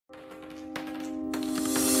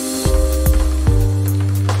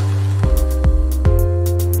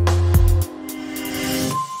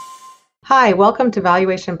Hi, welcome to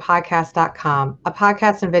valuationpodcast.com, a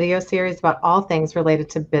podcast and video series about all things related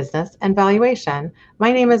to business and valuation.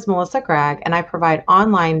 My name is Melissa Gragg, and I provide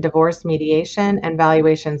online divorce mediation and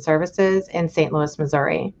valuation services in St. Louis,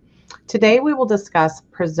 Missouri. Today, we will discuss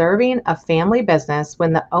preserving a family business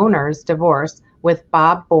when the owners divorce with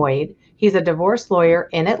Bob Boyd. He's a divorce lawyer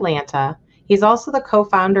in Atlanta. He's also the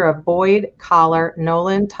co-founder of Boyd, Collar,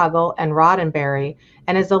 Nolen, Tuggle, and Roddenbery,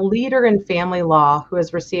 and is a leader in family law who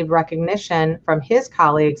has received recognition from his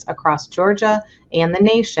colleagues across Georgia and the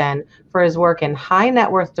nation for his work in high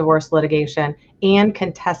net worth divorce litigation and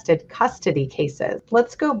contested custody cases.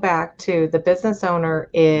 Let's go back to the business owner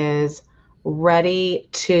is ready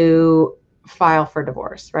to file for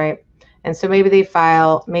divorce, right? And so maybe they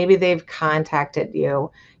file, maybe they've contacted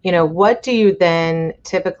you. What do you then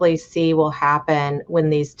typically see will happen when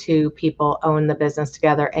these two people own the business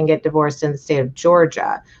together and get divorced in the state of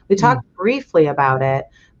Georgia? We talked briefly about it,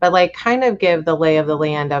 but kind of give the lay of the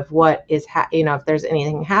land of what is, if there's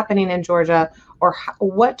anything happening in Georgia, or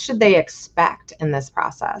what should they expect in this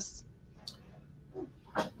process?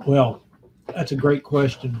 Well, that's a great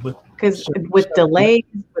question. Because with delays,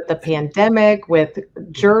 with the pandemic, with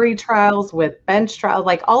jury trials, with bench trials,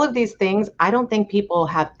 all of these things, I don't think people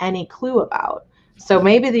have any clue about. So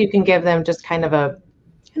maybe you can give them just kind of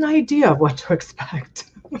an idea of what to expect.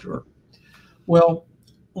 Sure. Well,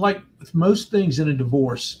 like with most things in a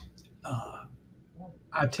divorce,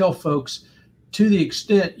 I tell folks, to the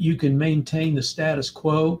extent you can maintain the status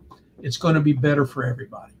quo, it's going to be better for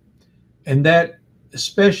everybody. And that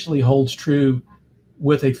especially holds true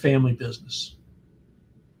with a family business.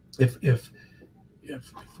 If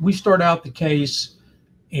we start out the case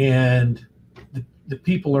and the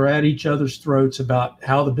people are at each other's throats about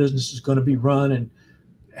how the business is going to be run and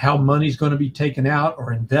how money is going to be taken out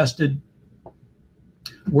or invested,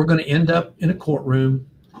 we're going to end up in a courtroom.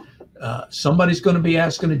 Somebody's going to be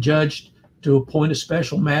asking a judge to appoint a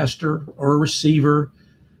special master or a receiver,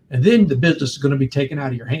 and then the business is going to be taken out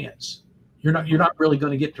of your hands. You're not really going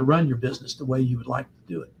to get to run your business the way you would like to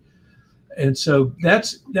do it. And so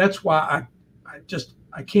that's why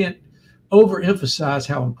I can't overemphasize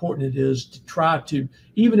how important it is to try to,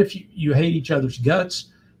 even if you hate each other's guts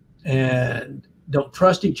and don't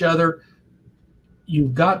trust each other,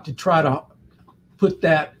 you've got to try to put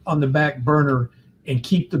that on the back burner and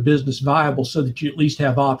keep the business viable so that you at least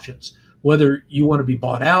have options, whether you want to be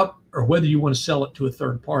bought out or whether you want to sell it to a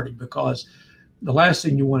third party, because the last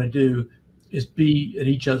thing you want to do is be at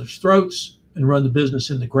each other's throats and run the business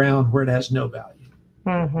in the ground where it has no value.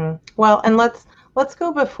 Mm-hmm. Well, and let's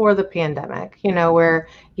go before the pandemic, where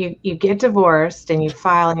you get divorced and you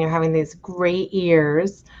file and you're having these great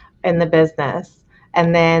years in the business.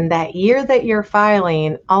 And then that year that you're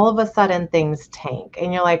filing, all of a sudden things tank.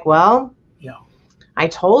 And you're like, well, yeah, I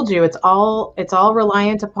told you it's all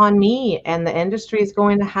reliant upon me, and the industry is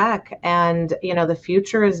going to heck, and the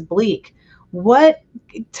future is bleak.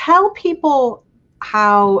 Tell people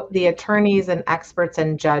how the attorneys and experts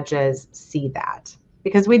and judges see that,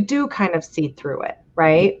 because we do kind of see through it,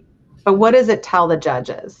 right? But what does it tell the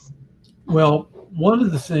judges? Well, one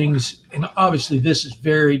of the things, and obviously this is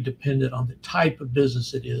very dependent on the type of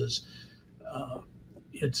business it is.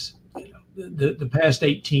 It's the past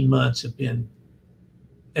 18 months have been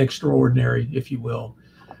extraordinary, if you will.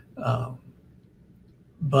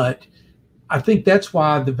 But I think that's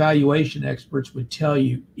why the valuation experts would tell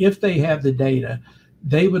you, if they have the data,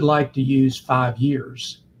 they would like to use 5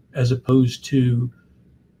 years as opposed to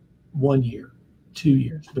 1 year, 2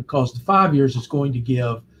 years, because the 5 years is going to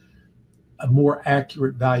give a more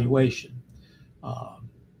accurate valuation.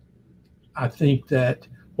 I think that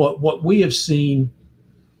what we have seen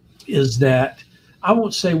is that, I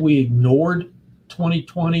won't say we ignored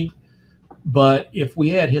 2020, but if we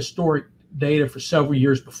had historic data for several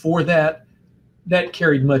years before that, that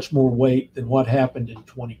carried much more weight than what happened in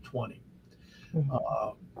 2020.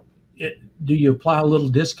 Do you apply a little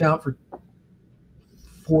discount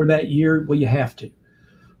for that year? Well, you have to,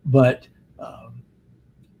 but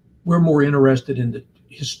we're more interested in the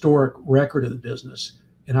historic record of the business,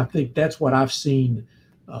 and I think that's what I've seen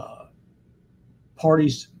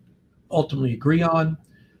parties ultimately agree on.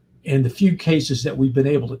 And the few cases that we've been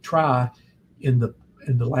able to try in the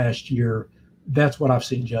last year, that's what I've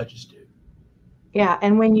seen judges do. Yeah,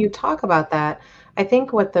 and when you talk about that, I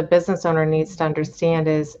think what the business owner needs to understand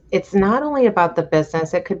is it's not only about the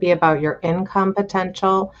business, it could be about your income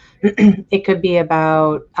potential. It could be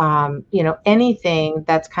about, anything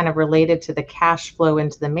that's kind of related to the cash flow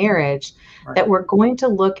into the marriage, right, that we're going to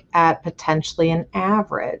look at potentially an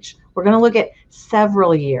average. We're going to look at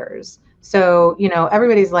several years. So,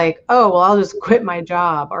 everybody's like, oh, well, I'll just quit my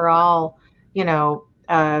job, or I'll,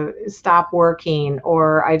 stop working,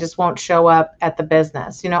 or I just won't show up at the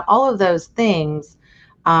business. All of those things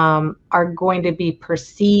are going to be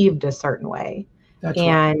perceived a certain way. That's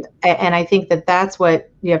right. And I think that's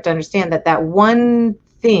what you have to understand, that one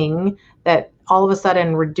thing that all of a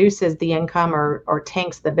sudden reduces the income or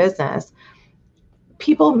tanks the business,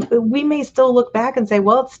 we may still look back and say,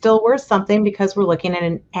 well, it's still worth something because we're looking at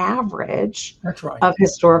an average That's right. of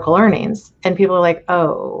historical earnings. And people are like,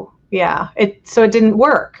 oh, yeah, so it didn't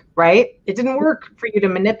work, right? It didn't work for you to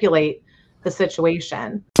manipulate the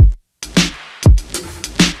situation.